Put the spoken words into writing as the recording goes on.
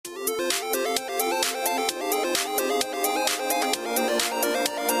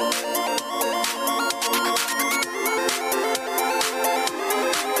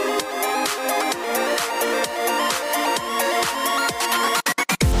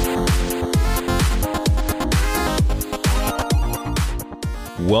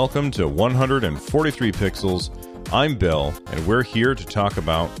Welcome to 143 Pixels. I'm Bill, and we're here to talk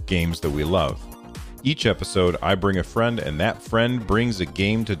about games that we love. Each episode, I bring a friend, and that friend brings a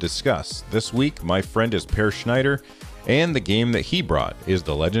game to discuss. This week, my friend is Schneider, and the game that he brought is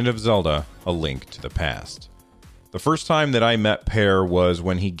The Legend of Zelda: A Link to the Past. The first time that I met Per was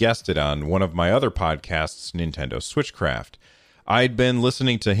when he guested on one of my other podcasts, Nintendo Switchcraft. I'd been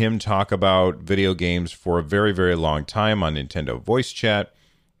listening to him talk about video games for a very, very long time on Nintendo Voice Chat,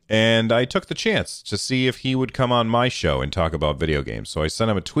 and I took the chance to see if he would come on my show and talk about video games. So I sent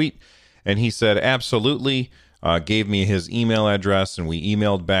him a tweet, and he said absolutely, gave me his email address, and we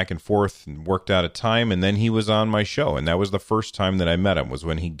emailed back and forth and worked out a time, and then he was on my show. And that was the first time that I met him, was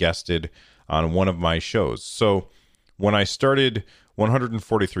when he guested on one of my shows. So when I started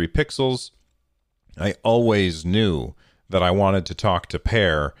 143 Pixels, I always knew that I wanted to talk to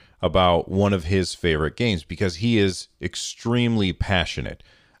Per about one of his favorite games because he is extremely passionate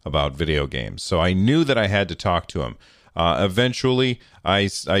about video games. So I knew that I had to talk to him. Eventually, I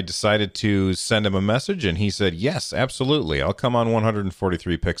decided to send him a message, and he said, yes, absolutely, I'll come on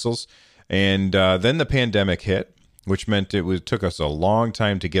 143 Pixels. And then the pandemic hit, which meant took us a long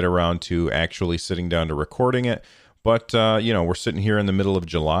time to get around to actually sitting down to recording it. But, we're sitting here in the middle of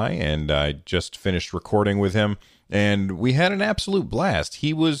July, and I just finished recording with him, and we had an absolute blast.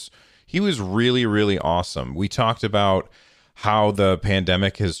 He was really, really awesome. We talked about how the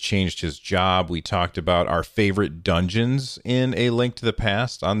pandemic has changed his job. We talked about our favorite dungeons in A Link to the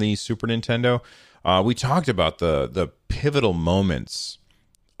Past on the Super Nintendo. We talked about the pivotal moments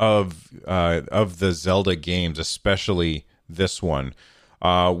of the Zelda games, especially this one.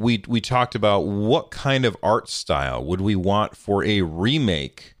 We talked about what kind of art style would we want for a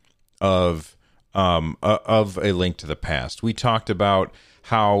remake of A Link to the Past. We talked about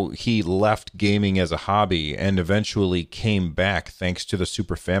how he left gaming as a hobby and eventually came back thanks to the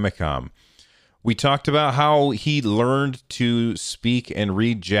Super Famicom. We talked about how he learned to speak and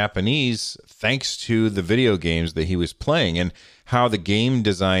read Japanese thanks to the video games that he was playing, and how the game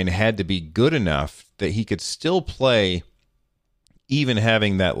design had to be good enough that he could still play even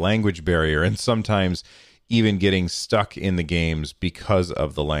having that language barrier, and sometimes even getting stuck in the games because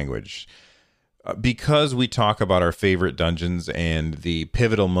of the language. Because we talk about our favorite dungeons and the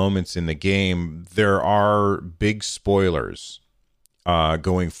pivotal moments in the game, there are big spoilers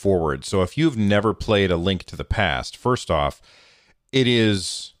going forward. So if you've never played A Link to the Past, first off, it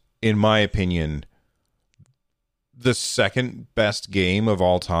is, in my opinion, the second best game of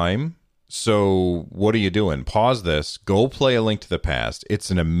all time. So what are you doing? Pause this, go play A Link to the Past.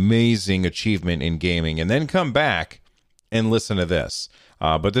 It's an amazing achievement in gaming, and then come back and listen to this.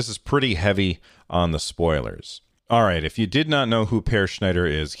 But this is pretty heavy on the spoilers. All right, if you did not know who Per Schneider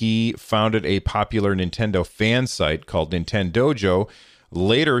is, he founded a popular Nintendo fan site called Nintendojo.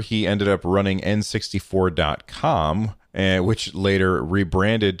 Later, he ended up running N64.com, which later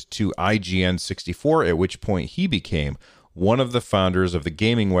rebranded to IGN64, at which point he became one of the founders of the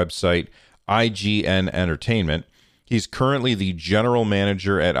gaming website IGN Entertainment. He's currently the general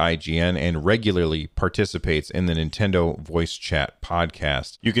manager at IGN and regularly participates in the Nintendo Voice Chat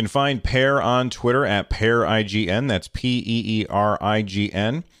podcast. You can find Per on Twitter at PerIGN. That's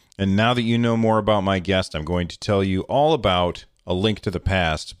PEERIGN. And now that you know more about my guest, I'm going to tell you all about A Link to the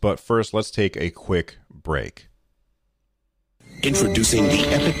Past. But first, let's take a quick break. Introducing the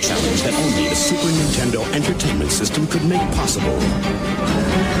epic challenge that only the Super Nintendo Entertainment System could make possible.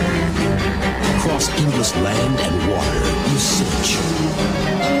 Across endless land and water, you search.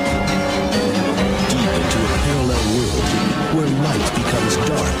 Deep into a parallel world where light becomes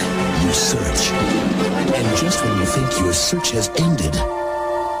dark, you search. And just when you think your search has ended,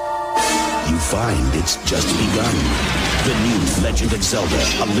 you find it's just begun. The new Legend of Zelda: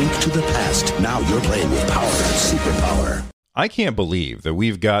 A Link to the Past. Now you're playing with power and superpower. I can't believe that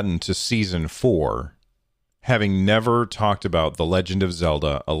we've gotten to Season 4 having never talked about The Legend of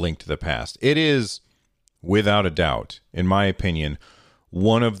Zelda: A Link to the Past. It is, without a doubt, in my opinion,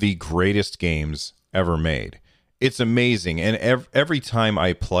 one of the greatest games ever made. It's amazing, and every time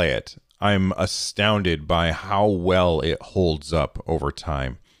I play it, I'm astounded by how well it holds up over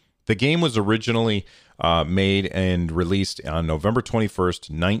time. The game was originally made and released on November 21st,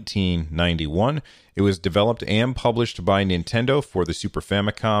 1991. It was developed and published by Nintendo for the Super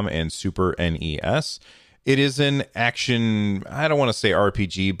Famicom and Super NES. It is an action, I don't want to say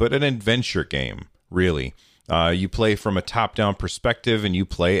RPG, but an adventure game, really. You play from a top-down perspective, and you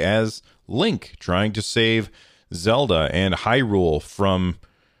play as Link, trying to save Zelda and Hyrule from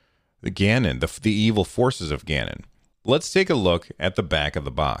Ganon, the evil forces of Ganon. Let's take a look at the back of the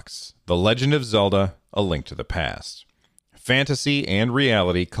box. The Legend of Zelda: A Link to the Past. Fantasy and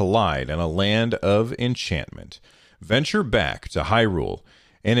reality collide in a land of enchantment. Venture back to Hyrule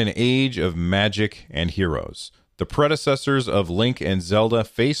in an age of magic and heroes. The predecessors of Link and Zelda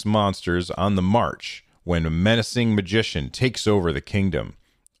face monsters on the march when a menacing magician takes over the kingdom.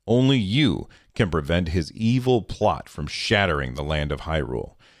 Only you can prevent his evil plot from shattering the land of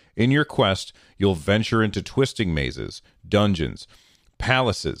Hyrule. In your quest, you'll venture into twisting mazes, dungeons,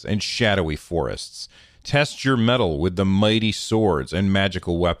 palaces, and shadowy forests. Test your mettle with the mighty swords and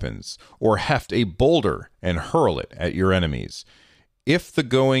magical weapons, or heft a boulder and hurl it at your enemies. If the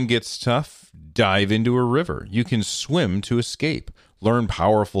going gets tough, dive into a river. You can swim to escape, learn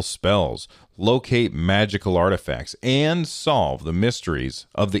powerful spells, locate magical artifacts, and solve the mysteries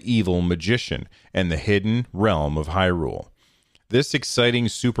of the evil magician and the hidden realm of Hyrule. This exciting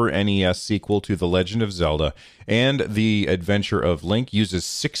Super NES sequel to The Legend of Zelda and The Adventure of Link uses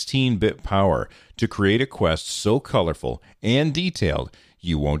 16-bit power to create a quest so colorful and detailed,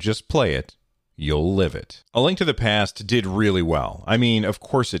 you won't just play it, you'll live it. A Link to the Past did really well. I mean, of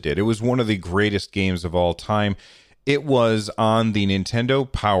course it did. It was one of the greatest games of all time. It was on the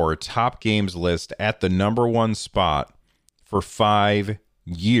Nintendo Power Top Games list at the #1 spot for 5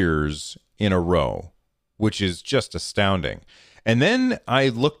 years in a row, which is just astounding. And then I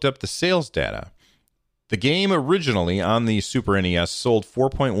looked up the sales data. The game originally on the Super NES sold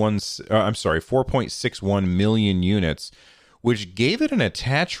 4.61 million units, which gave it an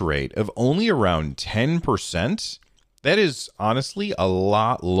attach rate of only around 10%. That is honestly a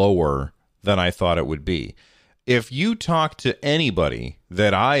lot lower than I thought it would be. If you talk to anybody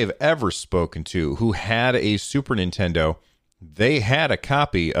that I have ever spoken to who had a Super Nintendo, they had a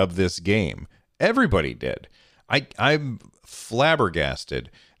copy of this game. Everybody did. I'm flabbergasted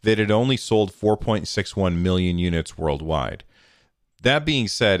that it only sold 4.61 million units worldwide. That being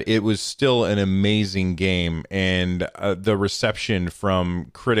said, it was still an amazing game, and the reception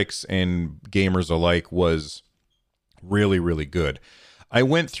from critics and gamers alike was really, really good. I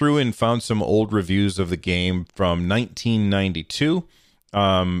went through and found some old reviews of the game from 1992.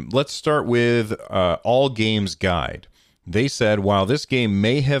 Let's start with All Games Guide. They said, while this game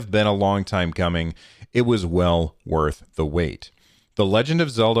may have been a long time coming, it was well worth the wait. The Legend of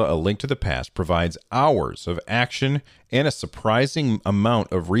Zelda: A Link to the Past provides hours of action and a surprising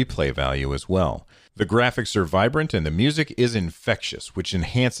amount of replay value as well. The graphics are vibrant and the music is infectious, which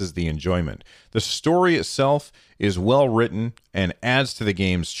enhances the enjoyment. The story itself is well written and adds to the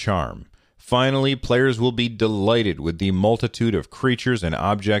game's charm. Finally, players will be delighted with the multitude of creatures and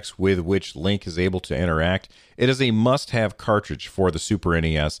objects with which Link is able to interact. It is a must-have cartridge for the Super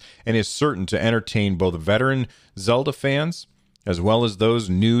NES and is certain to entertain both veteran Zelda fans as well as those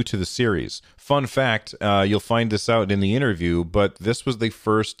new to the series. Fun fact, you'll find this out in the interview, but this was the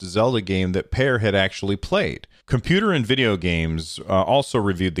first Zelda game that Pear had actually played. Computer and Video Games also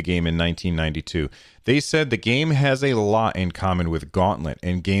reviewed the game in 1992. They said the game has a lot in common with Gauntlet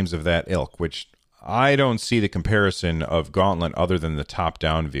and games of that ilk, which I don't see the comparison of Gauntlet other than the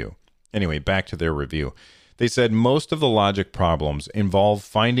top-down view. Anyway, back to their review. They said most of the logic problems involve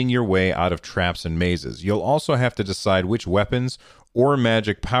finding your way out of traps and mazes. You'll also have to decide which weapons or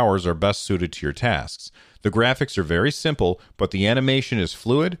magic powers are best suited to your tasks. The graphics are very simple, but the animation is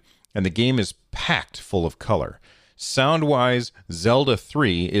fluid, and the game is packed full of color. Sound-wise, Zelda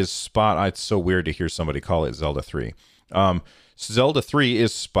 3 is spot... It's so weird to hear somebody call it Zelda 3. Zelda 3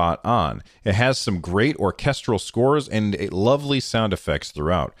 is spot on. It has some great orchestral scores and lovely sound effects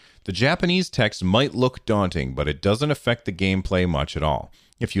throughout. The Japanese text might look daunting, but it doesn't affect the gameplay much at all.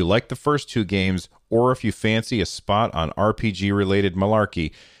 If you like the first two games, or if you fancy a spot on RPG-related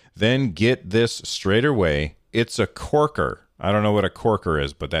malarkey, then get this straight away. It's a corker. I don't know what a corker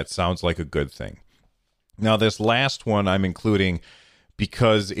is, but that sounds like a good thing. Now, this last one I'm including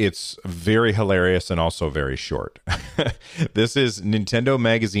because it's very hilarious and also very short. This is Nintendo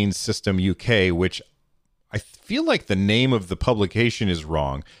Magazine System UK, which I feel like the name of the publication is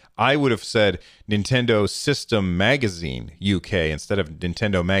wrong. I would have said Nintendo System Magazine UK instead of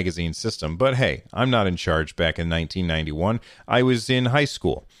Nintendo Magazine System. But hey, I'm not in charge back in 1991. I was in high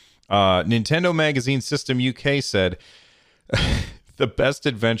school. Nintendo Magazine System UK said, the best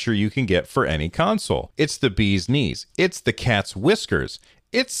adventure you can get for any console. It's the bee's knees. It's the cat's whiskers.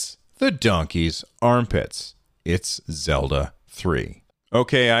 It's the donkey's armpits. It's Zelda 3.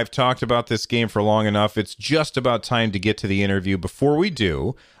 Okay, I've talked about this game for long enough. It's just about time to get to the interview. Before we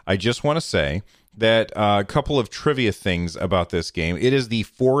do, I just want to say that a couple of trivia things about this game. It is the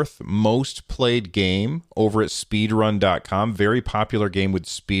 4th most played game over at speedrun.com. Very popular game with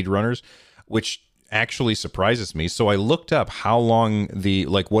speedrunners, which actually surprises me. So I looked up how long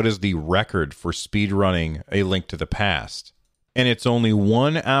what is the record for speedrunning A Link to the Past. And it's only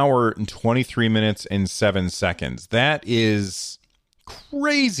 1 hour and 23 minutes and 7 seconds. That is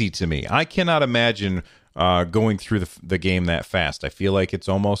crazy to me. I cannot imagine going through the game that fast. I feel like it's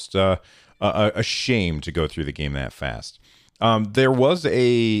almost a shame to go through the game that fast. There was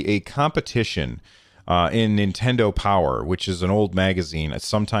a competition in Nintendo Power, which is an old magazine.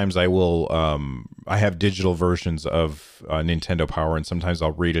 Sometimes I will, I have digital versions of Nintendo Power, and sometimes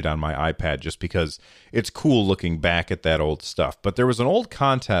I'll read it on my iPad just because it's cool looking back at that old stuff. But there was an old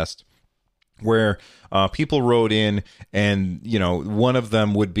contest where people wrote in, and one of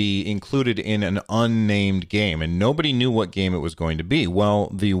them would be included in an unnamed game, and nobody knew what game it was going to be. Well,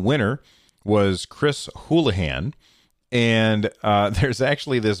 the winner was Chris Houlihan. And there's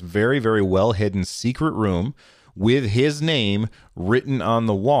actually this very, very well-hidden secret room with his name written on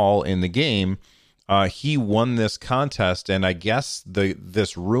the wall in the game. He won this contest, and I guess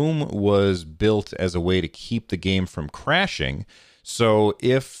this room was built as a way to keep the game from crashing. So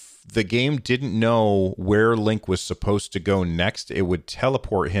if the game didn't know where Link was supposed to go next, it would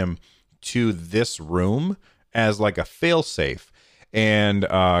teleport him to this room as like a failsafe. And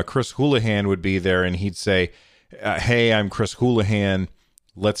Chris Houlihan would be there, and he'd say, hey, I'm Chris Houlihan.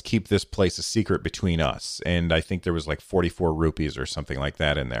 Let's keep this place a secret between us. And I think there was like 44 rupees or something like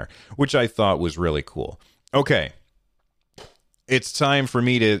that in there, which I thought was really cool. Okay. It's time for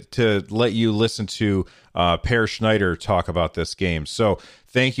me to let you listen to Per Schneider talk about this game. So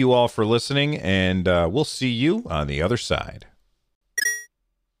thank you all for listening, and we'll see you on the other side.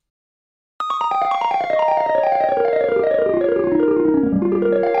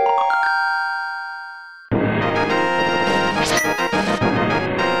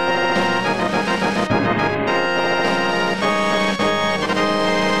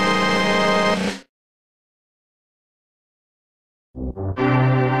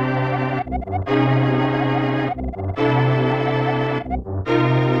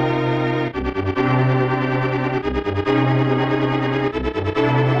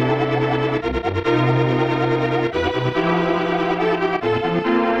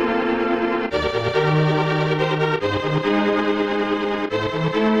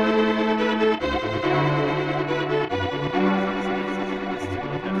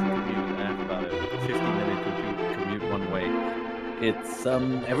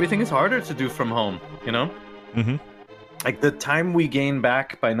 Everything is harder to do from home, Mm-hmm. Like the time we gain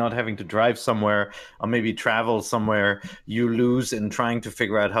back by not having to drive somewhere or maybe travel somewhere, you lose in trying to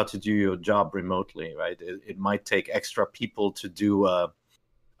figure out how to do your job remotely, right? It might take extra people to do a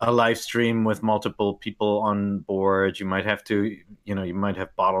live stream with multiple people on board. You might have to, you might have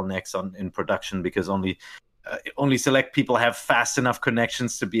bottlenecks in production because only select people have fast enough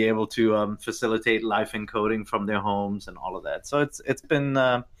connections to be able to facilitate live encoding from their homes and all of that. So it's been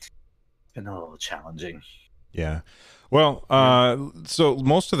a little challenging. Yeah. Well, so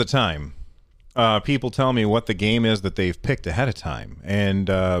most of the time, people tell me what the game is that they've picked ahead of time. And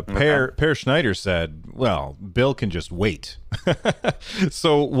Per Schneider said, well, Bill can just wait.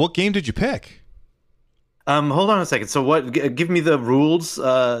 So what game did you pick? Hold on a second. So what? Give me the rules,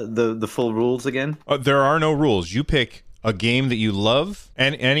 the full rules again. There are no rules. You pick a game that you love,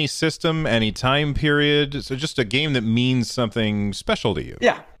 and any system, any time period. So just a game that means something special to you.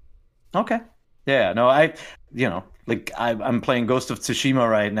 Yeah. Okay. Yeah. No, I'm playing Ghost of Tsushima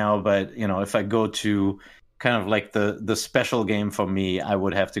right now, but if I go to kind of like the special game for me, I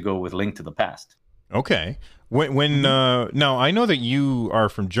would have to go with Link to the Past. Okay. Now I know that you are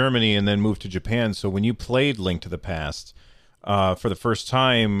from Germany and then moved to Japan. So when you played Link to the Past for the first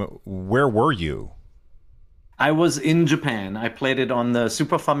time, where were you? I was in Japan. I played it on the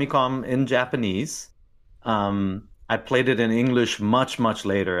Super Famicom in Japanese. I played it in English much, much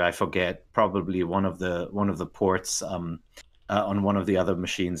later. I forget, probably one of the ports on one of the other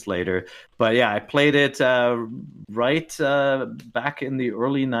machines later. But yeah, I played it right back in the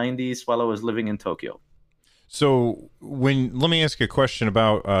early 90s while I was living in Tokyo. So let me ask you a question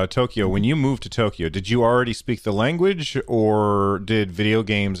about Tokyo. When you moved to Tokyo, did you already speak the language, or did video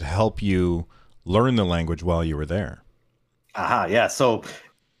games help you learn the language while you were there? Aha, yeah. So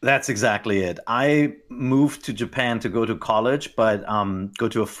that's exactly it. I moved to Japan to go to college, but go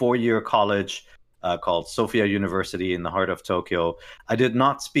to a 4-year college called Sophia University in the heart of Tokyo. I did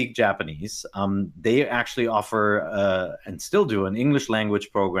not speak Japanese. They actually offer and still do an English language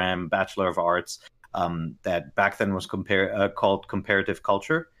program, Bachelor of Arts, that back then was called Comparative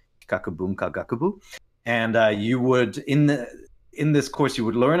Culture, Hikakubunka Gakubu. And you would, in this course, you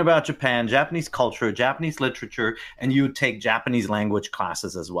would learn about Japan, Japanese culture, Japanese literature, and you would take Japanese language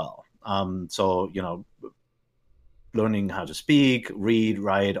classes as well. So, learning how to speak, read,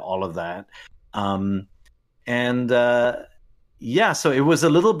 write, all of that. And yeah, so it was a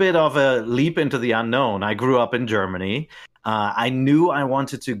little bit of a leap into the unknown. I grew up in Germany. I knew I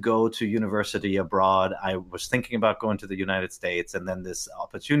wanted to go to university abroad. I was thinking about going to the United States, and then this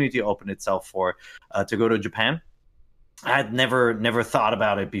opportunity opened itself to go to Japan. I had never thought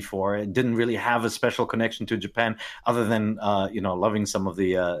about it before. It didn't really have a special connection to Japan, other than loving some of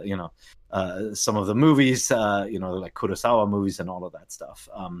the movies, like Kurosawa movies and all of that stuff.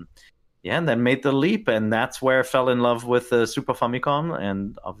 And then made the leap, and that's where I fell in love with the Super Famicom,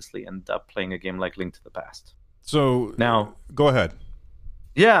 and obviously ended up playing a game like Link to the Past. So now, go ahead.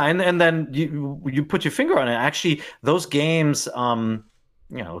 Yeah, and then you put your finger on it. Actually, those games,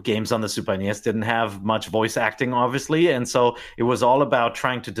 games on the Super NES didn't have much voice acting, obviously, and so it was all about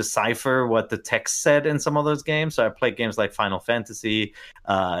trying to decipher what the text said in some of those games. So I played games like Final Fantasy,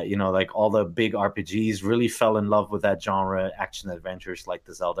 like all the big RPGs. Really fell in love with that genre, action adventures like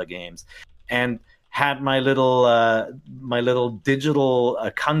the Zelda games, and had my little digital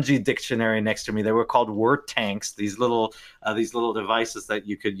kanji dictionary next to me. They were called word tanks. These little devices that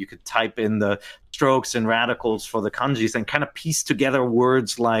you could type in the strokes and radicals for the kanjis and kind of piece together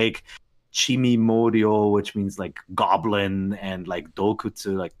words like chimimorio, which means like goblin, and like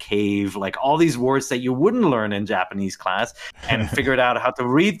dokutsu, like cave, like all these words that you wouldn't learn in Japanese class, and figured out how to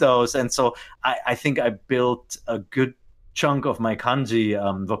read those. And so I think I built a good chunk of my kanji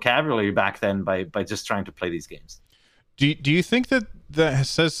vocabulary back then by just trying to play these games. Do you think that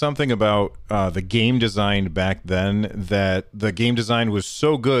says something about the game design back then, that the game design was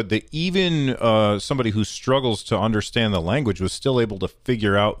so good that even somebody who struggles to understand the language was still able to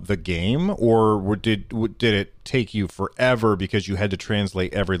figure out the game, or did it take you forever because you had to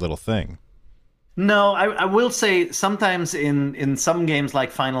translate every little thing? No, I will say sometimes in some games like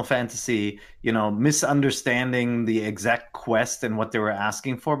Final Fantasy, misunderstanding the exact quest and what they were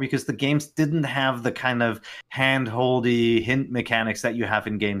asking for, because the games didn't have the kind of hand-holdy hint mechanics that you have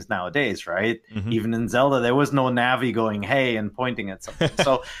in games nowadays, right? Mm-hmm. Even in Zelda, there was no Navi going, hey, and pointing at something.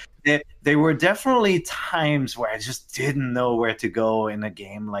 So there were definitely times where I just didn't know where to go in a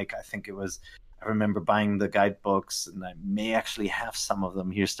game. Like, I remember buying the guidebooks, and I may actually have some of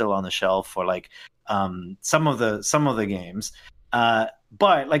them here still on the shelf for like some of the games.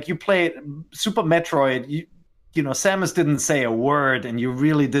 But like, you played Super Metroid, Samus didn't say a word, and you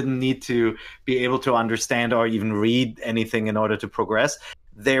really didn't need to be able to understand or even read anything in order to progress.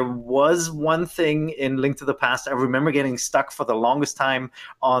 There was one thing in Link to the Past I remember getting stuck for the longest time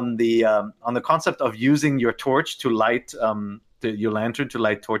on the concept of using your torch to light your lantern to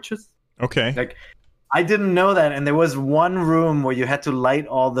light torches. Okay. Like, I didn't know that, and there was one room where you had to light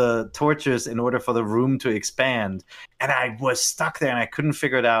all the torches in order for the room to expand, and I was stuck there and I couldn't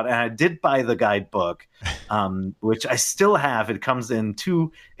figure it out. And I did buy the guidebook, which I still have. It comes in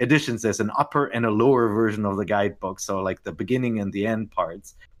 2 editions. There's an upper and a lower version of the guidebook, so like the beginning and the end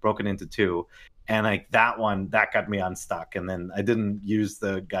parts broken into 2. And like that got me unstuck, and then I didn't use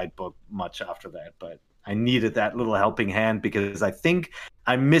the guidebook much after that, but I needed that little helping hand because I think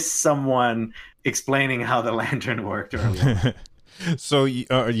I missed someone explaining how the lantern worked earlier. So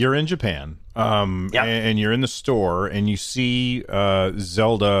you're in Japan, yep. And you're in the store, and you see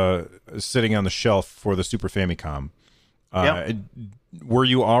Zelda sitting on the shelf for the Super Famicom. Yep. Were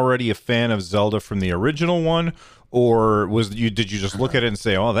you already a fan of Zelda from the original one, or did you just look at it and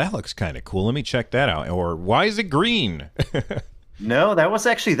say, "Oh, that looks kind of cool. Let me check that out," or "Why is it green?" No,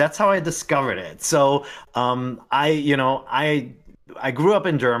 that's how I discovered it. So I grew up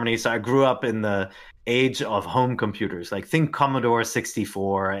in Germany, so I grew up in the age of home computers. Like, think Commodore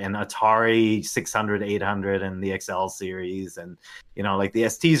 64 and Atari 600, 800, and the XL series. And, like the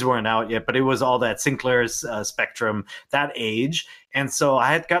STs weren't out yet, but it was all that Sinclair's Spectrum, that age. And so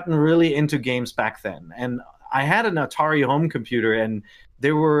I had gotten really into games back then. And I had an Atari home computer, and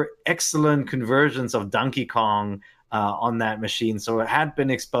there were excellent conversions of Donkey Kong on that machine, so it had been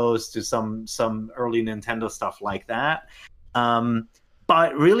exposed to some early Nintendo stuff like that,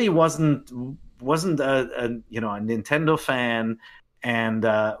 but really wasn't a Nintendo fan. And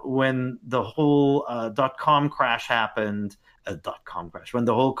when the whole .com crash happened, when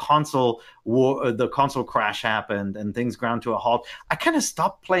the whole console war, the console crash happened, and things ground to a halt, I kind of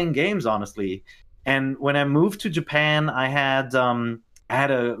stopped playing games, honestly. And when I moved to Japan, I had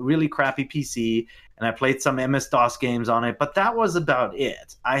a really crappy PC, and I played some MS-DOS games on it, but that was about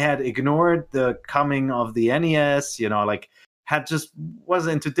it. I had ignored the coming of the NES, was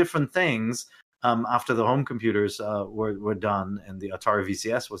into different things after the home computers were done and the Atari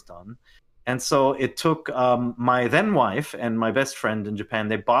VCS was done. And so it took my then wife and my best friend in Japan.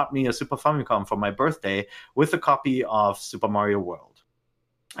 They bought me a Super Famicom for my birthday with a copy of Super Mario World.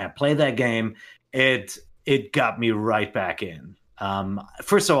 I played that game. It got me right back in.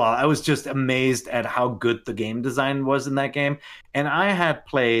 First of all, I was just amazed at how good the game design was in that game. And I had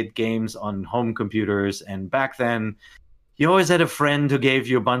played games on home computers, and back then, you always had a friend who gave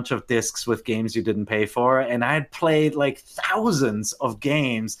you a bunch of discs with games you didn't pay for. And I had played like thousands of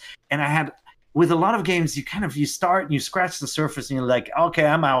games, and I had, with a lot of games, you start and you scratch the surface and you're like, okay,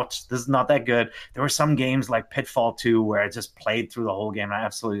 I'm out. This is not that good. There were some games like Pitfall 2 where I just played through the whole game. I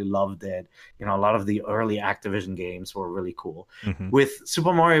absolutely loved it. You know, a lot of the early Activision games were really cool. Mm-hmm. With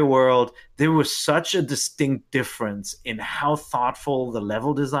Super Mario World, there was such a distinct difference in how thoughtful the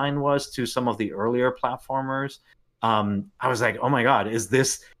level design was to some of the earlier platformers. I was like, oh my God, is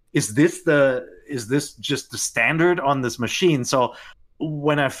this just the standard on this machine? So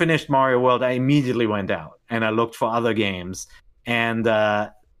when I finished Mario World, I immediately went out and I looked for other games, and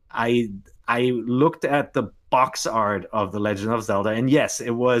I looked at the box art of The Legend of Zelda, and yes,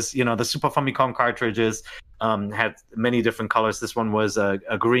 it was, you know, the Super Famicom cartridges had many different colors. This one was a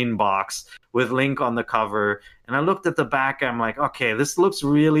green box with Link on the cover, and I looked at the back. I'm like, okay, this looks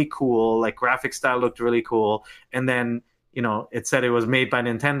really cool. Like, graphic style looked really cool, and then, you know, it said it was made by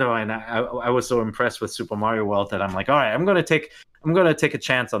Nintendo, and I was so impressed with Super Mario World that I'm like, all right, I'm gonna take a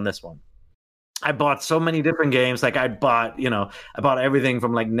chance on this one. I bought so many different games. Like, I bought everything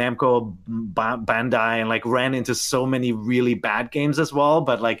from like Namco Bandai, and like ran into so many really bad games as well.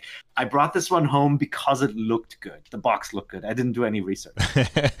 But like, I brought this one home because it looked good. The box looked good. I didn't do any research.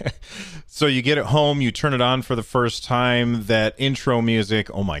 So you get it home, you turn it on for the first time. That intro music,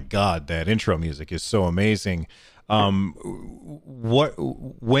 oh my God, that intro music is so amazing. When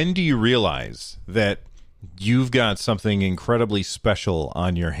do you realize that you've got something incredibly special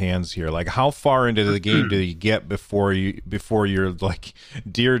on your hands here? Like, how far into the game do you get before you're like,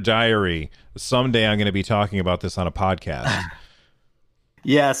 dear diary, someday I'm going to be talking about this on a podcast?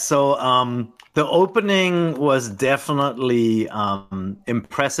 Yeah, so the opening was definitely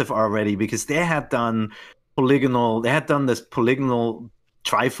impressive already, because they had done this polygonal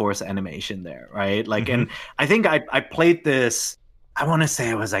Triforce animation there, right? Like, mm-hmm. And I think I played this, I want to say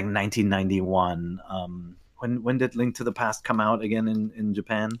it was like 1991. When did Link to the Past come out again in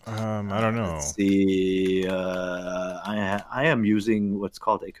Japan? I don't know. Let's see. I am using what's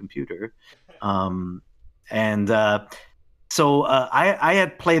called a computer, so I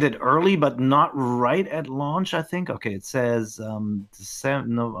had played it early, but not right at launch, I think. Okay, it says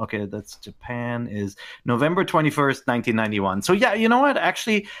that's Japan is November 21st, 1991. So yeah, you know what?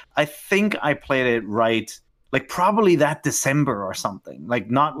 Actually, I think I played it right, like probably that December or something,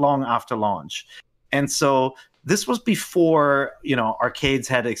 like not long after launch. And so this was before, you know, arcades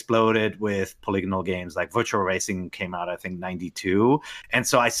had exploded with polygonal games. Like Virtual Racing came out, I think, 92. And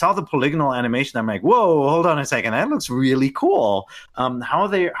so I saw the polygonal animation. I'm like, whoa, hold on a second. That looks really cool. How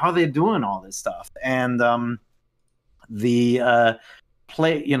are they doing all this stuff? And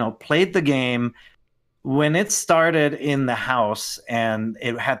played the game. When it started in the house and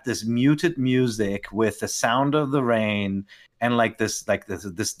it had this muted music with the sound of the rain and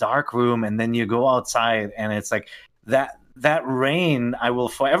this dark room, and then you go outside and it's like that rain, I will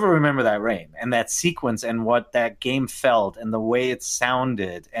forever remember that rain and that sequence and what that game felt and the way it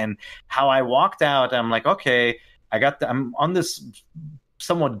sounded and how I walked out. I'm like, okay, I'm on this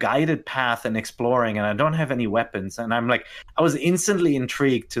somewhat guided path and exploring, and I don't have any weapons, and I'm like, I was instantly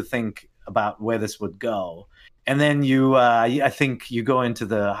intrigued to think about where this would go. And then I think you go into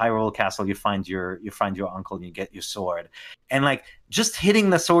the Hyrule Castle, you find your uncle, and you get your sword, and like just hitting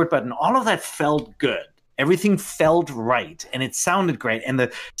the sword button, all of that felt good. Everything felt right, and it sounded great. And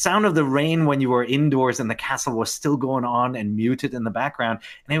the sound of the rain when you were indoors and the castle was still going on and muted in the background.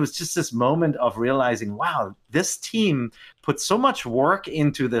 And it was just this moment of realizing, wow, this team put so much work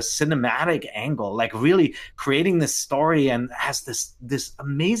into the cinematic angle, like really creating this story, and has this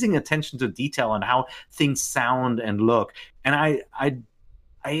amazing attention to detail on how things sound and look. And I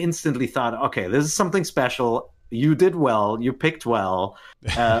instantly thought, okay, this is something special. You did well. You picked well.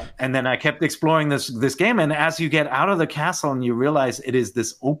 And then I kept exploring this game. And as you get out of the castle and you realize it is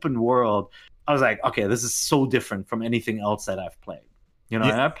this open world, I was like, okay, this is so different from anything else that I've played. You know,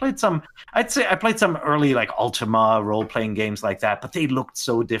 yeah. And I played some early like Ultima role-playing games like that, but they looked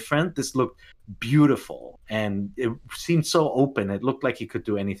so different. This looked beautiful, and it seemed so open. It looked like you could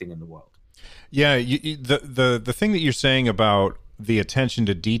do anything in the world. Yeah, the thing that you're saying about the attention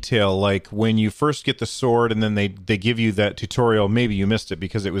to detail, like when you first get the sword and then they give you that tutorial, maybe you missed it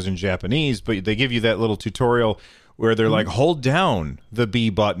because it was in Japanese, but they give you that little tutorial where they're like, hold down the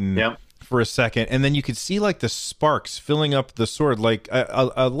B button for a second, and then you could see like the sparks filling up the sword. Like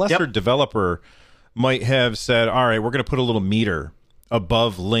a lesser developer might have said, all right, we're going to put a little meter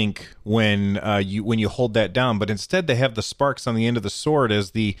above Link when you hold that down, but instead they have the sparks on the end of the sword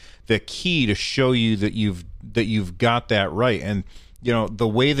as the key to show you that you've got that right. And you know, the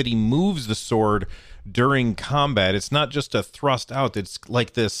way that he moves the sword during combat, it's not just a thrust out, it's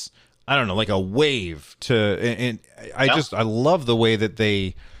like this, I don't know, like a wave to, and I love the way that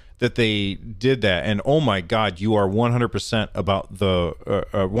they did that. And oh my god, you are 100% about the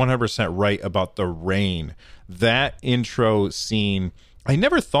 100% right about the rain. That intro scene, I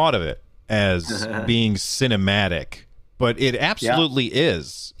never thought of it as being cinematic, but it absolutely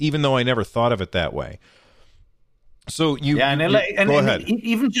is, even though I never thought of it that way. So go ahead.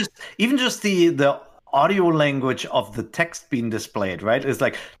 Even just the audio language of the text being displayed, right? It's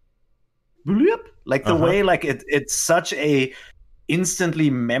like bloop, like the way, like it's such a instantly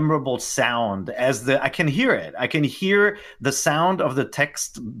memorable sound as I can hear it. I can hear the sound of the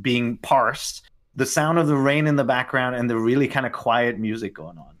text being parsed, the sound of the rain in the background, and the really kind of quiet music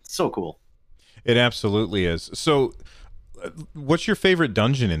going on. So cool. It absolutely is. So what's your favorite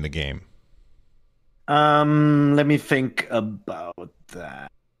dungeon in the game? Let me think about that.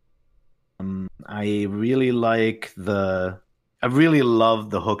 I really love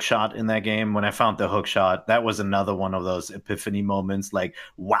the hook shot in that game. When I found the hook shot, that was another one of those epiphany moments. Like,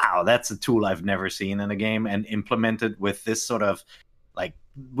 wow, that's a tool I've never seen in a game, and implemented with this sort of like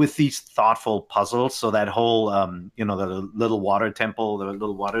with these thoughtful puzzles. So that whole, the little water temple, the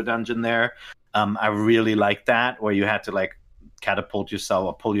little water dungeon there, I really like that, where you had to like catapult yourself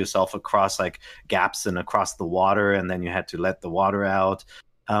or pull yourself across like gaps and across the water, and then you had to let the water out.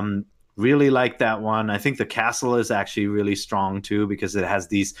 Really like that one. I think the castle is actually really strong too, because it has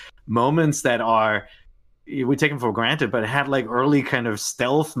these moments that we take them for granted, but it had like early kind of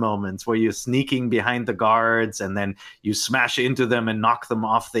stealth moments where you're sneaking behind the guards and then you smash into them and knock them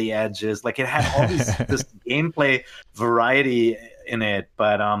off the edges. Like it had all this gameplay variety in it.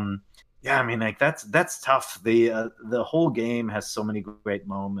 But yeah, I mean, like that's tough. The whole game has so many great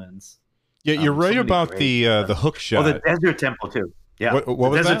moments. Yeah, you're right about the hook shot. Oh, the desert temple too. Yeah, what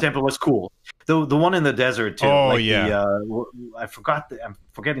was the desert that? temple was cool. The one in the desert too. Oh, like yeah. I'm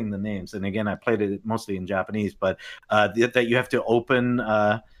forgetting the names. And again, I played it mostly in Japanese. But that you have to open,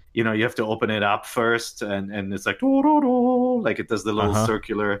 you have to open it up first, and it's like like it does the little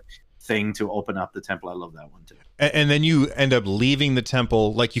circular thing to open up the temple. I love that one too. And then you end up leaving the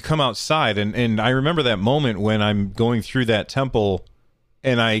temple, like you come outside, and I remember that moment when I'm going through that temple.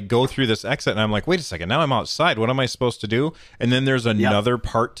 And I go through this exit, and I'm like, wait a second, now I'm outside. What am I supposed to do? And then there's another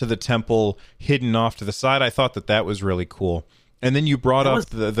part to the temple hidden off to the side. I thought that was really cool. And then you brought up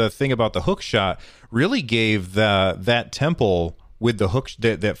the thing about the hook shot, really gave that temple with the hook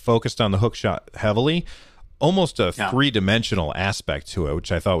that focused on the hook shot heavily, almost a three-dimensional aspect to it,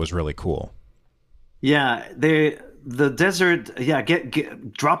 which I thought was really cool. Yeah, the desert,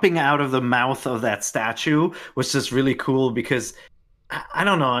 dropping out of the mouth of that statue was just really cool, because I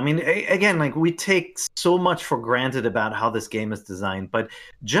don't know. I mean, again, like we take so much for granted about how this game is designed, but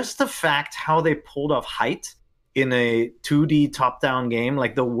just the fact how they pulled off height in a 2D top-down game,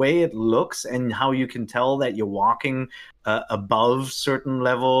 like the way it looks and how you can tell that you're walking above certain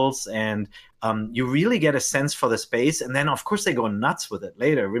levels, and you really get a sense for the space. And then, of course, they go nuts with it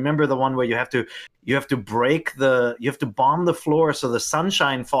later. Remember the one where you have to bomb the floor so the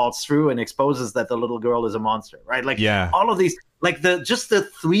sunshine falls through and exposes that the little girl is a monster, right? Like all of these. Like the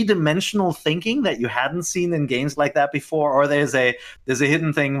three-dimensional thinking that you hadn't seen in games like that before. Or there's a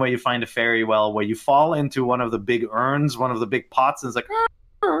hidden thing where you find a fairy well, where you fall into one of the big urns, one of the big pots, and it's like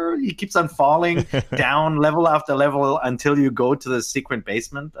he keeps on falling down level after level until you go to the secret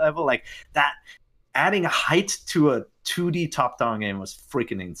basement level. Like that, adding height to a 2D top-down game was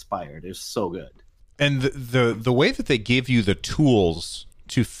freaking inspired. It was so good. And the way that they give you the tools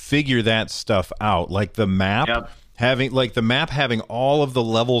to figure that stuff out, like the map. Yep. Having all of the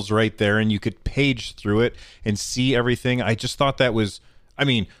levels right there, and you could page through it and see everything. I just thought that was, I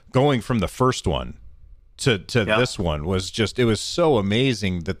mean, going from the first one to this one was just, it was so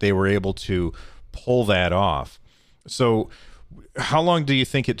amazing that they were able to pull that off. So how long do you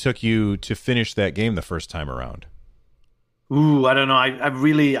think it took you to finish that game the first time around? Ooh, I don't know.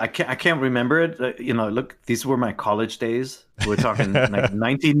 I can't remember it. Look, these were my college days. We're talking like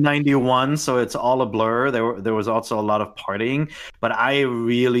 1991, so it's all a blur. There was also a lot of partying, but I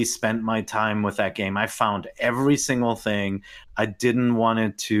really spent my time with that game. I found every single thing. I didn't want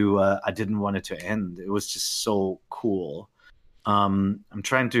it to end. It was just so cool. I'm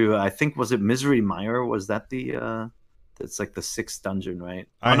trying to. I think, was it Misery Mire? Was that the It's like the sixth dungeon, right?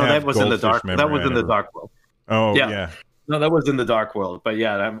 I Oh no, that have was in the goldfish dark. That memory. was I in the never. dark world. Oh Yeah. yeah. No, that was in the dark world. But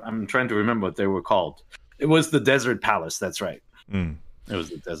yeah, I'm trying to remember what they were called. It was the Desert Palace. That's right. Mm. It was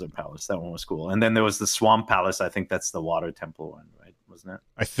the Desert Palace. That one was cool. And then there was the Swamp Palace. I think that's the Water Temple one, right? Wasn't it?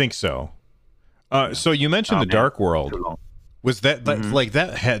 I think so. So you mentioned Oh, the man, Dark World. too long. Was that like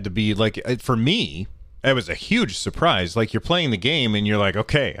that had to be like for me? It was a huge surprise. Like you're playing the game and you're like,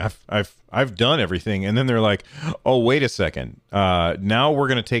 okay, I've done everything, and then they're like, oh wait a second, now we're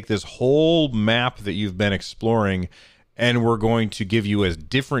going to take this whole map that you've been exploring, and we're going to give you a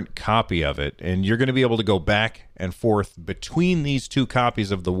different copy of it, and you're going to be able to go back and forth between these two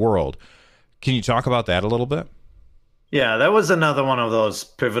copies of the world. Can you talk about that a little bit? Yeah, that was another one of those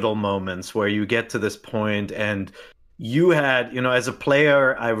pivotal moments where you get to this point and you had, as a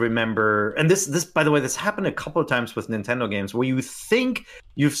player, I remember, and this, by the way, this happened a couple of times with Nintendo games where you think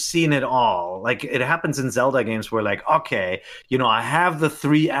you've seen it all. Like it happens in Zelda games where like, okay, I have the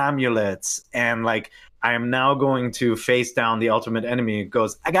 3 amulets and like, I am now going to face down the ultimate enemy. It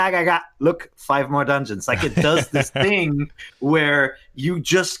goes, I got, look, 5 more dungeons. Like it does this thing where you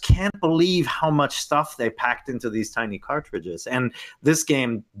just can't believe how much stuff they packed into these tiny cartridges. And this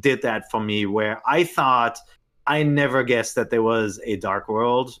game did that for me where I thought, I never guessed that there was a dark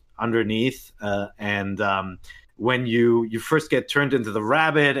world underneath. When you first get turned into the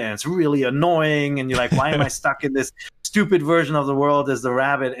rabbit and it's really annoying and you're like, why am I stuck in this stupid version of the world as the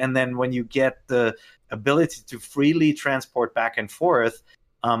rabbit? And then when you get the ability to freely transport back and forth,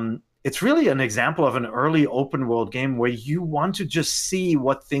 it's really an example of an early open world game where you want to just see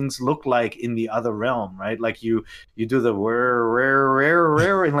what things look like in the other realm, right? Like you do the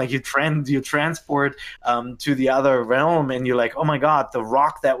rare, and like you transport to the other realm, and you're like, oh my god, the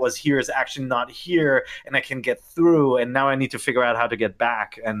rock that was here is actually not here, and I can get through, and now I need to figure out how to get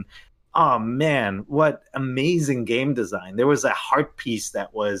back. And oh man, what amazing game design! There was a heart piece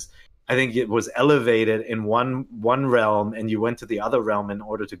that was, I think it was elevated in one realm, and you went to the other realm in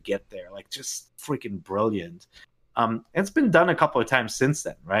order to get there. Like, just freaking brilliant. It's been done a couple of times since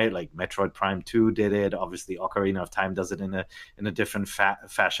then, right? Like Metroid Prime 2 did it. Obviously, Ocarina of Time does it in a different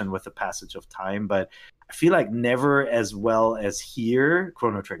fashion with the passage of time. But I feel like never as well as here.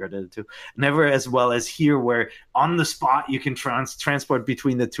 Chrono Trigger did it too. Never as well as here, where on the spot you can transport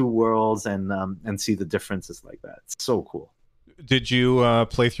between the two worlds and see the differences like that. It's so cool. Did you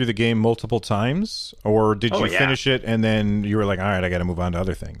play through the game multiple times, or did you finish it and then you were like, all right, I got to move on to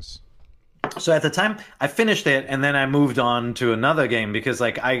other things? So at the time, I finished it and then I moved on to another game because,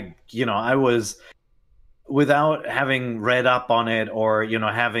 like, I was, without having read up on it or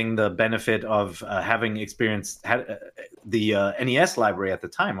having the benefit of having experienced the NES library at the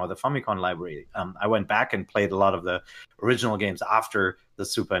time, or the Famicom library. I went back and played a lot of the original games after the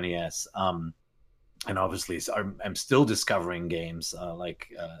Super NES. And obviously, I'm still discovering games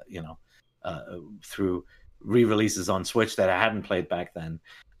through re-releases on Switch that I hadn't played back then.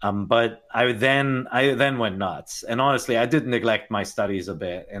 But I then went nuts. And honestly, I did neglect my studies a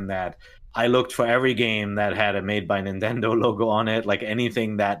bit in that I looked for every game that had a Made by Nintendo logo on it, like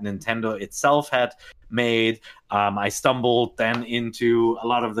anything that Nintendo itself had made. I stumbled then into a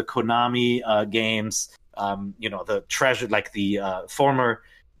lot of the Konami games, the Treasure, like the former,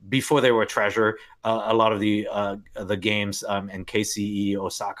 before they were Treasure, a lot of the games, and KCE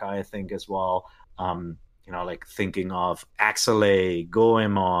Osaka, I think, as well. Like thinking of Axelay,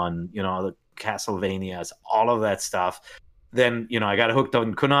 Goemon, the Castlevanias, all of that stuff. Then, I got hooked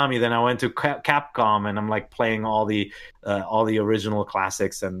on Konami. Then I went to Capcom, and I'm like playing all the original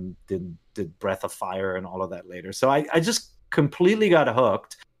classics, and did Breath of Fire and all of that later. So I just completely got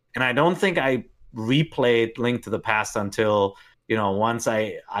hooked, and I don't think I replayed Link to the Past until once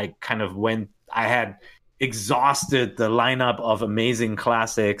I kind of I had exhausted the lineup of amazing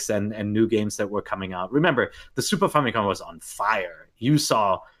classics and new games that were coming out. Remember, the Super Famicom was on fire. We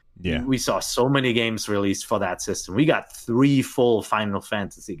saw so many games released for that system. We got 3 full Final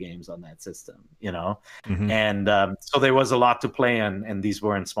Fantasy games on that system, Mm-hmm. And so there was a lot to play, and these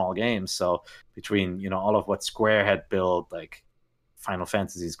weren't small games. So between, all of what Square had built, like Final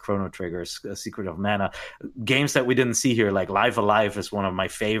Fantasies, Chrono Trigger, Secret of Mana, games that we didn't see here, like Live Alive is one of my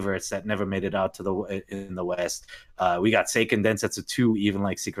favorites that never made it out to in the West. We got Seiken Densetsu 2, even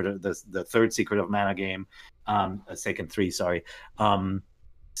like the third Secret of Mana game, Seiken 3, sorry,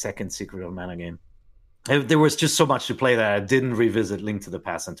 second Secret of Mana game. There was just so much to play that I didn't revisit Link to the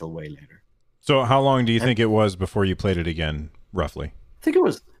Past until way later. So how long do you think it was before you played it again, roughly? I think it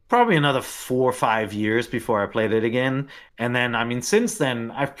was probably another 4 or 5 years before I played it again. And then, since then,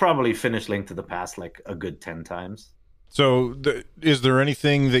 I've probably finished Link to the Past like a good 10 times. So is there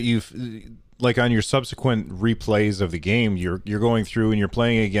anything that like on your subsequent replays of the game, you're going through and you're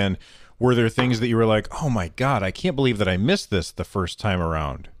playing again. Were there things that you were like, oh my God, I can't believe that I missed this the first time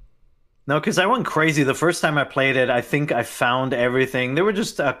around? No, because I went crazy the first time I played it. I think I found everything. There were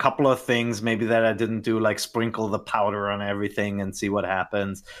just a couple of things maybe that I didn't do, like sprinkle the powder on everything and see what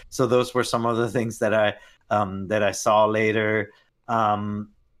happens. So those were some of the things that I saw later. I'm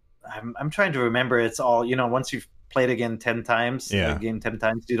trying to remember. It's all, once you've played again 10 times, Yeah. a game 10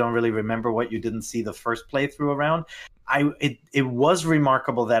 times, you don't really remember what you didn't see the first playthrough around. It was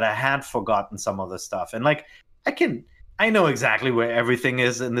remarkable that I had forgotten some of the stuff, and like I know exactly where everything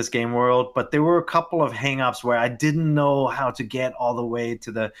is in this game world, but there were a couple of hang-ups where I didn't know how to get all the way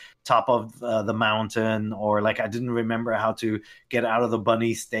to the top of the mountain, or like I didn't remember how to get out of the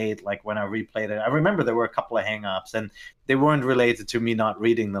bunny state. Like when I replayed it, I remember there were a couple of hang-ups, and they weren't related to me not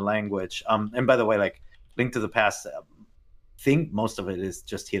reading the language. And by the way, like Link to the Past, I think most of it is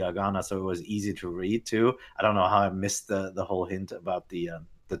just hiragana, so it was easy to read too. I don't know how I missed the whole hint about the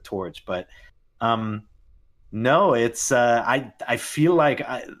torch, but no, it's I feel like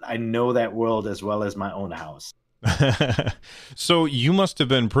I know that world as well as my own house. So you must have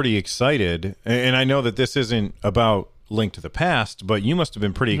been pretty excited, and I know that this isn't about Link to the Past, but you must have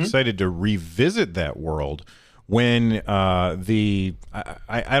been pretty excited to revisit that world when I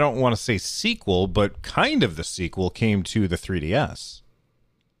don't want to say sequel, but kind of the sequel came to the 3DS.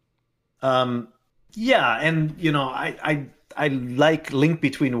 Yeah, and I like Link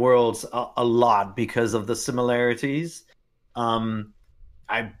Between Worlds a lot because of the similarities.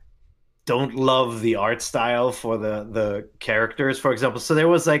 I don't love the art style for the characters, for example. So there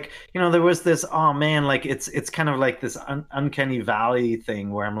was like, there was this, oh man, like it's kind of like this uncanny valley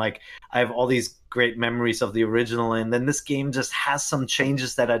thing where I'm like, I have all these great memories of the original, and then this game just has some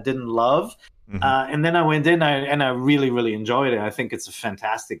changes that I didn't love. And then I went in and I really, really enjoyed it. I think it's a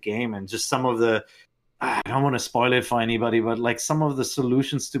fantastic game, and just some of the, I don't want to spoil it for anybody, but like some of the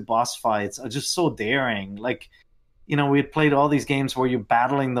solutions to boss fights are just so daring. Like, we had played all these games where you're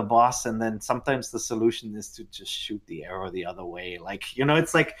battling the boss, and then sometimes the solution is to just shoot the arrow the other way. Like,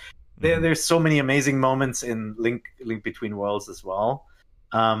 it's like there's so many amazing moments in Link Between Worlds as well.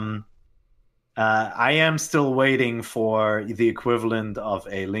 I am still waiting for the equivalent of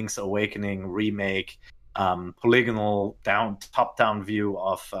a Link's Awakening remake, polygonal top-down view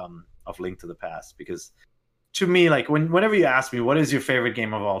of Link to the Past, because to me, like whenever you ask me what is your favorite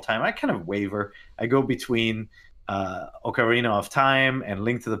game of all time, I kind of waver. I go between Ocarina of Time and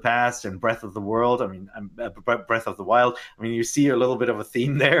Link to the Past and Breath of the World. I mean, Breath of the Wild. I mean, you see a little bit of a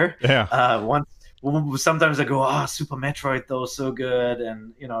theme there. Yeah. Sometimes I go, Super Metroid, though, so good,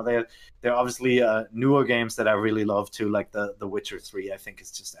 and they're obviously newer games that I really love too, like the Witcher 3. I think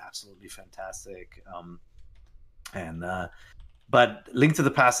is just absolutely fantastic. But Link to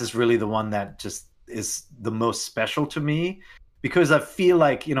the Past is really the one that just is the most special to me, because I feel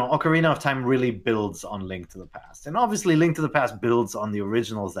like, Ocarina of Time really builds on Link to the Past. And obviously Link to the Past builds on the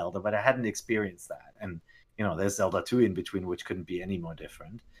original Zelda, but I hadn't experienced that. And, there's Zelda 2 in between, which couldn't be any more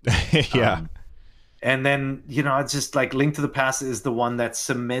different. Yeah. And then, it's just like Link to the Past is the one that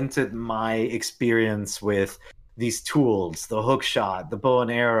cemented my experience with these tools, the hook shot, the bow and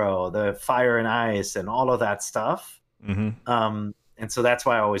arrow, the fire and ice, and all of that stuff. And so that's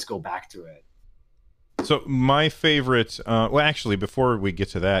why I always go back to it. So my favorite, well, actually, before we get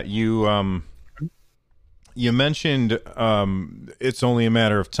to that, you mentioned it's only a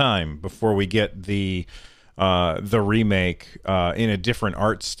matter of time before we get the remake in a different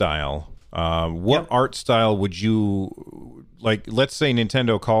art style. What art style would you like? Let's say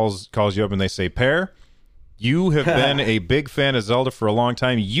Nintendo calls you up and they say, "Pear, you have been a big fan of Zelda for a long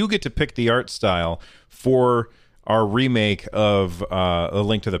time. You get to pick the art style for our remake of A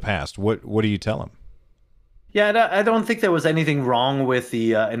Link to the Past." What do you tell them? Yeah, I don't think there was anything wrong with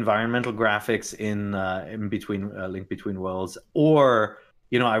the environmental graphics in between Link Between Worlds, or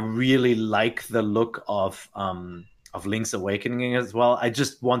I really like the look of Link's Awakening as well. I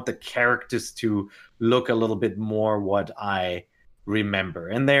just want the characters to look a little bit more what I remember.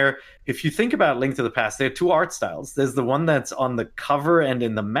 And if you think about Link to the Past, there are two art styles. There's the one that's on the cover and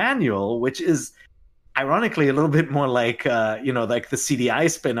in the manual, which is ironically a little bit more like like the CDI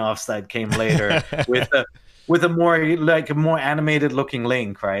spin-offs that came later with a more animated looking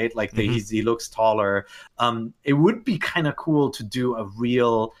Link, right? Like he looks taller. It would be kind of cool to do a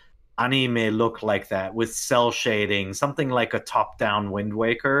real anime look like that with cell shading, something like a top-down Wind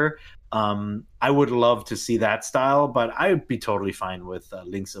Waker. I would love to see that style, but I would be totally fine with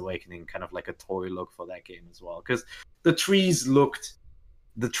Link's Awakening, kind of like a toy look for that game as well, because the trees looked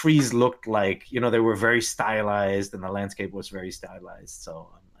like they were very stylized, and the landscape was very stylized. So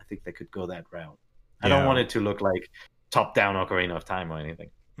I think they could go that route. I don't Yeah. want it to look like top-down Ocarina of Time or anything.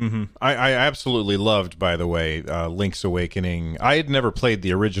 I absolutely loved, by the way, Link's Awakening. I had never played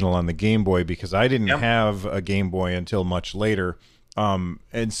the original on the Game Boy because I didn't have a Game Boy until much later.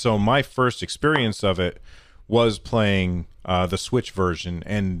 And so my first experience of it was playing the Switch version,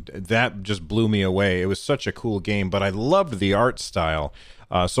 and that just blew me away. It was such a cool game, but I loved the art style.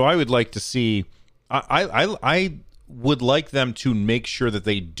 So I would like to see... I would like them to make sure that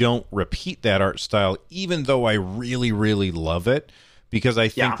they don't repeat that art style, even though I really, really love it. Because I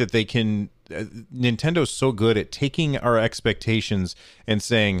think that they can... Nintendo's so good at taking our expectations and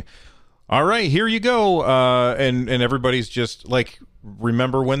saying, all right, here you go. And everybody's just like,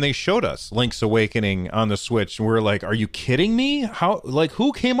 remember when they showed us Link's Awakening on the Switch? And we're like, are you kidding me?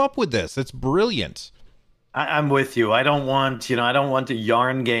 Who came up with this? It's brilliant. I'm with you. I don't want a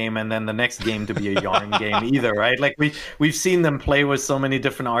yarn game and then the next game to be a yarn game either, right? Like we've seen them play with so many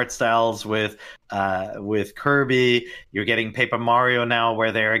different art styles with Kirby. You're getting Paper Mario now,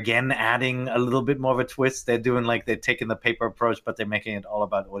 where they're again adding a little bit more of a twist. They're taking the paper approach, but they're making it all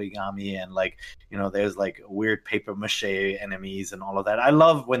about origami and there's like weird paper mache enemies and all of that. I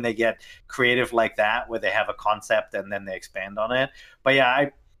love when they get creative like that, where they have a concept and then they expand on it. But yeah,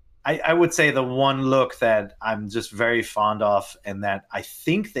 I would say the one look that I'm just very fond of and that I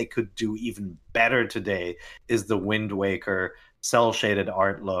think they could do even better today is the Wind Waker cel-shaded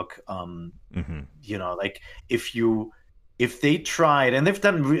art look. Like if they tried, and they've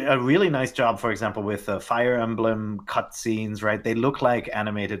done a really nice job, for example, with Fire Emblem cutscenes, right? They look like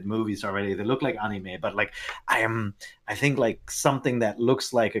animated movies already. They look like anime, but like I think like something that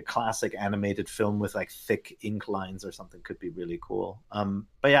looks like a classic animated film with like thick ink lines or something could be really cool.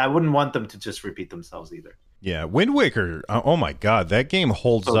 But yeah, I wouldn't want them to just repeat themselves either. Yeah, Wind Waker, oh my God, that game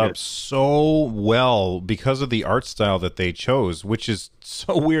holds up so well because of the art style that they chose, which is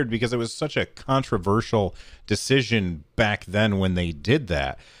so weird because it was such a controversial decision back then when they did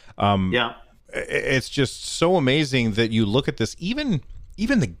that. It's just so amazing that you look at this, even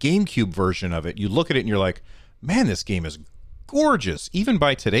the GameCube version of it, you look at it and you're like, man, this game is gorgeous, even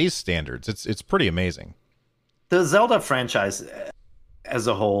by today's standards. It's pretty amazing. The Zelda franchise as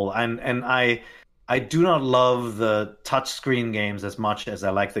a whole, and I do not love the touchscreen games as much as I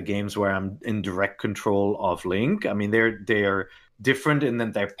like the games where I'm in direct control of Link. I mean, they're different in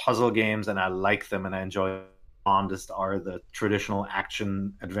that they're puzzle games, and I like them, and I enjoy them. Fondest are the traditional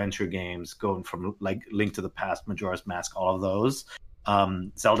action adventure games, going from like Link to the Past, Majora's Mask, all of those.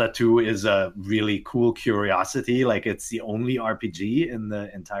 Zelda 2 is a really cool curiosity. Like, it's the only RPG in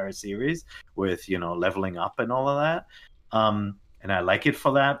the entire series with leveling up and all of that. And I like it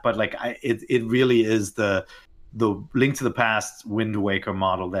for that, but like it really is the Link to the Past Wind Waker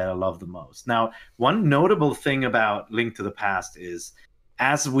model that I love the most. Now, one notable thing about Link to the Past is,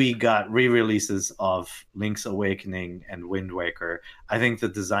 as we got re-releases of Link's Awakening and Wind Waker, I think the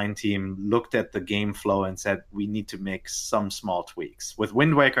design team looked at the game flow and said, we need to make some small tweaks. With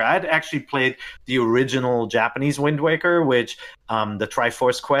Wind Waker, I'd actually played the original Japanese Wind Waker, which the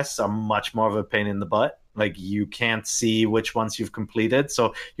Triforce quests are much more of a pain in the butt. Like, you can't see which ones you've completed,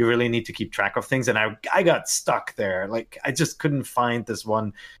 so you really need to keep track of things. And I got stuck there. Like, I just couldn't find this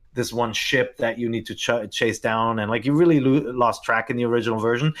one ship that you need to chase down, and like you really lost track in the original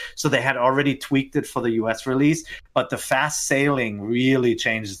version. So they had already tweaked it for the US release, but the fast sailing really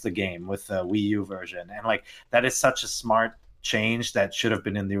changes the game with the Wii U version, and like that is such a smart change that should have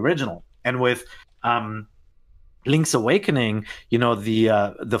been in the original. And with Link's Awakening,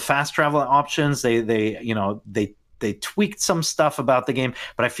 the fast travel options, they tweaked some stuff about the game,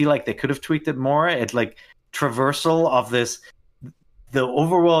 but I feel like they could have tweaked it more. It like traversal of the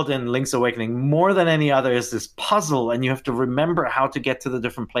overworld in Link's Awakening, more than any other, is this puzzle, and you have to remember how to get to the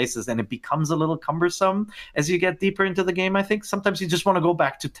different places, and it becomes a little cumbersome as you get deeper into the game. I think sometimes you just want to go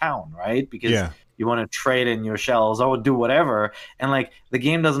back to town, right? Because you want to trade in your shells or do whatever, and like the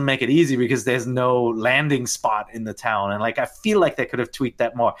game doesn't make it easy because there's no landing spot in the town, and like I feel like they could have tweaked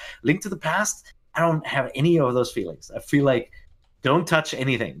that more. Link to the Past, I don't have any of those feelings. I feel like, don't touch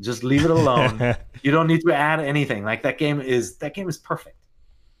anything. Just leave it alone. You don't need to add anything. Like, that game is perfect.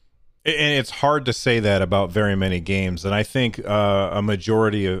 And it's hard to say that about very many games. And I think a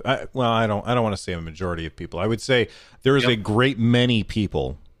majority of I don't want to say a majority of people. I would say there is a great many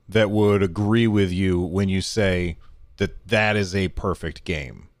people that would agree with you when you say that is a perfect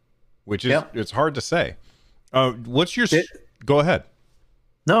game, which is it's hard to say. What's your go ahead?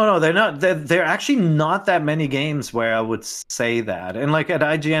 No, they're not. They're actually not that many games where I would say that. And like at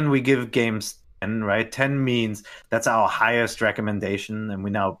IGN, we give games 10, right? 10 means that's our highest recommendation, and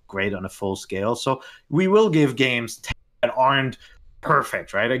we now grade on a full scale. So we will give games 10 that aren't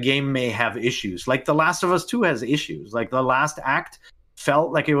perfect, right? A game may have issues. Like The Last of Us 2 has issues. Like the last act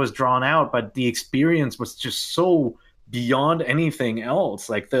felt like it was drawn out, but the experience was just so beyond anything else.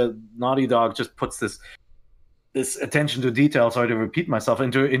 Like the Naughty Dog just puts this attention to detail, sorry to repeat myself,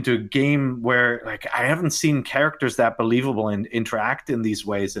 into a game where like I haven't seen characters that believable and interact in these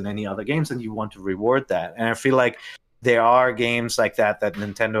ways in any other games, and you want to reward that. And I feel like there are games like that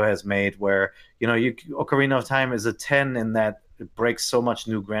Nintendo has made where, you know, Ocarina of Time is a 10 in that it breaks so much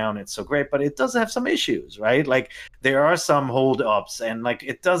new ground. It's so great, but it does have some issues, right? Like there are some hold-ups, and like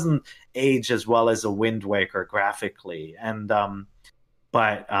it doesn't age as well as a Wind Waker graphically. And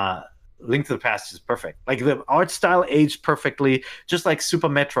but Link to the Past is perfect. Like the art style aged perfectly, just like Super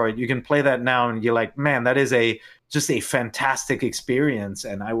Metroid. You can play that now and you're like, man, that is just a fantastic experience,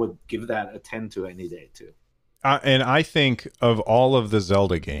 and I would give that a 10 to any day too. And I think of all of the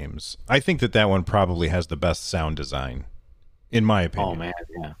Zelda games, I think that one probably has the best sound design, in my opinion. Oh man,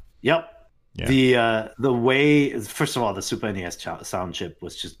 yeah, yep. Yeah. The way, first of all, the Super NES sound chip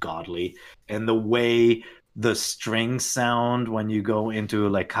was just godly, and the way the strings sound when you go into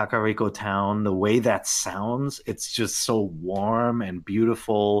like Kakariko Town, the way that sounds, it's just so warm and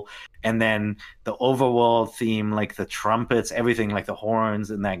beautiful. And then the overworld theme, like the trumpets, everything, like the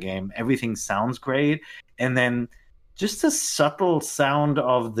horns in that game, everything sounds great. And then just the subtle sound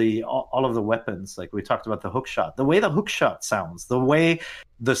of all of the weapons, like we talked about the hook shot, the way the hook shot sounds, the way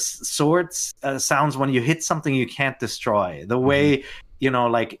the sword sounds when you hit something you can't destroy, the way, you know,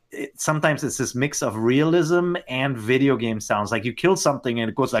 like sometimes it's this mix of realism and video game sounds. Like you kill something and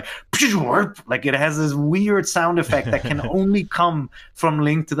it goes like it has this weird sound effect that can only come from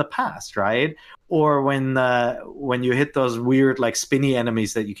Link to the Past, right? Or when you hit those weird like spinny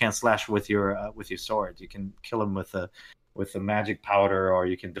enemies that you can't slash with your sword, you can kill them with the magic powder, or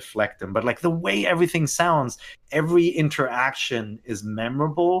you can deflect them. But like the way everything sounds, every interaction is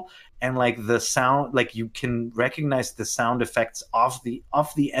memorable, and like the sound, like you can recognize the sound effects of the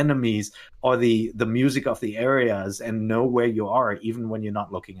enemies or the music of the areas and know where you are even when you're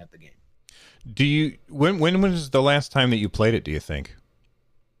not looking at the game. Do you when was the last time that you played it, do you think?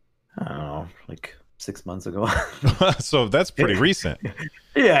 I don't know, like 6 months ago. So that's pretty recent.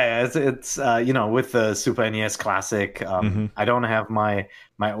 Yeah, it's you know, with the Super NES Classic, I don't have my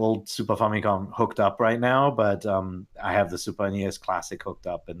old Super Famicom hooked up right now, but I have the Super NES Classic hooked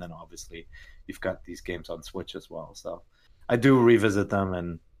up, and then obviously you've got these games on Switch as well. So I do revisit them,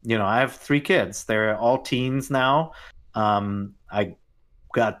 and you know, I have 3 kids. They're all teens now. I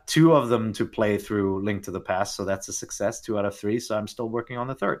got 2 of them to play through Link to the Past, so that's a success. 2 out of 3. So I'm still working on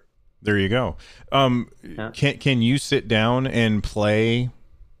the 3rd. There you go. Yeah. Can you sit down and play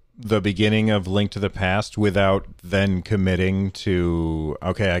the beginning of Link to the Past without then committing to,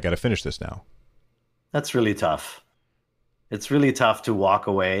 okay, I got to finish this now? That's really tough. It's really tough to walk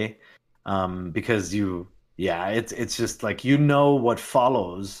away because it's just like, you know what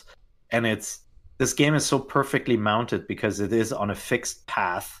follows, and this game is so perfectly mounted because it is on a fixed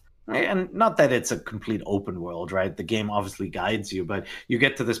path. And not that it's a complete open world, right? The game obviously guides you, but you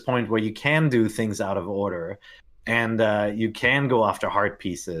get to this point where you can do things out of order, and you can go after heart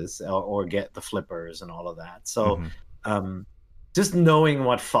pieces or get the flippers and all of that. So just knowing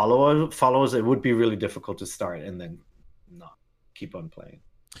what follows, it would be really difficult to start and then not keep on playing.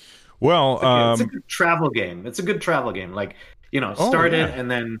 Well, it's a good travel game. It's a good travel game. Like, you know, start it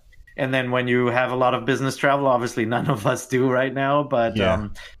and then when you have a lot of business travel, obviously none of us do right now, but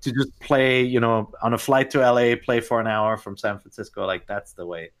to just play, you know, on a flight to LA, play for an hour from San Francisco, like that's the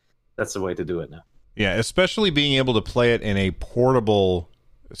way to do it now. Yeah, especially being able to play it in a portable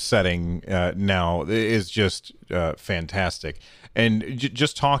setting now is just fantastic. And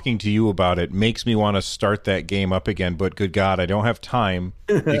just talking to you about it makes me want to start that game up again, but good God, I don't have time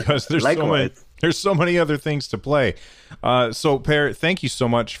because there's so many other things to play. So Per, thank you so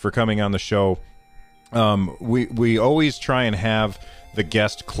much for coming on the show. We always try and have the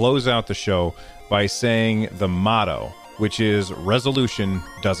guest close out the show by saying the motto, which is resolution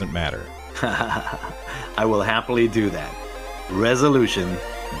doesn't matter. I will happily do that. Resolution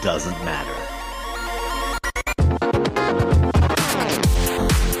doesn't matter.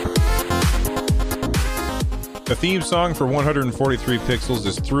 The theme song for 143 Pixels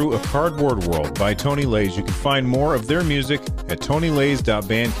is Through a Cardboard World by Tony Lays. You can find more of their music at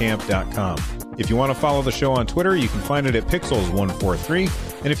tonylays.bandcamp.com. If you want to follow the show on Twitter, you can find it at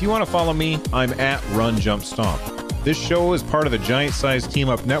Pixels143. And if you want to follow me, I'm at RunJumpStomp. This show is part of the Giant Size Team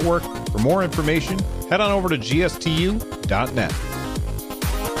Up Network. For more information, head on over to gstu.net.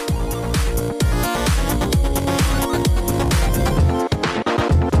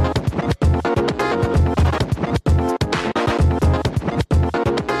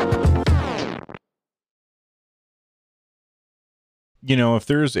 if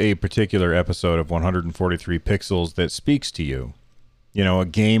there's a particular episode of 143 Pixels that speaks to you, a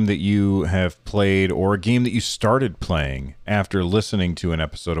game that you have played or a game that you started playing after listening to an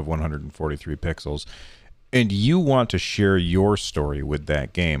episode of 143 Pixels, and you want to share your story with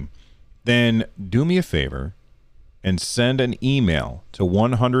that game, then do me a favor and send an email to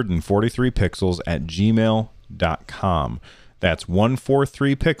 143pixels@gmail.com. That's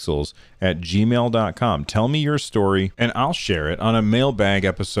 143pixels@gmail.com. Tell me your story, and I'll share it on a mailbag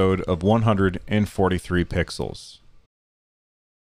episode of 143 Pixels.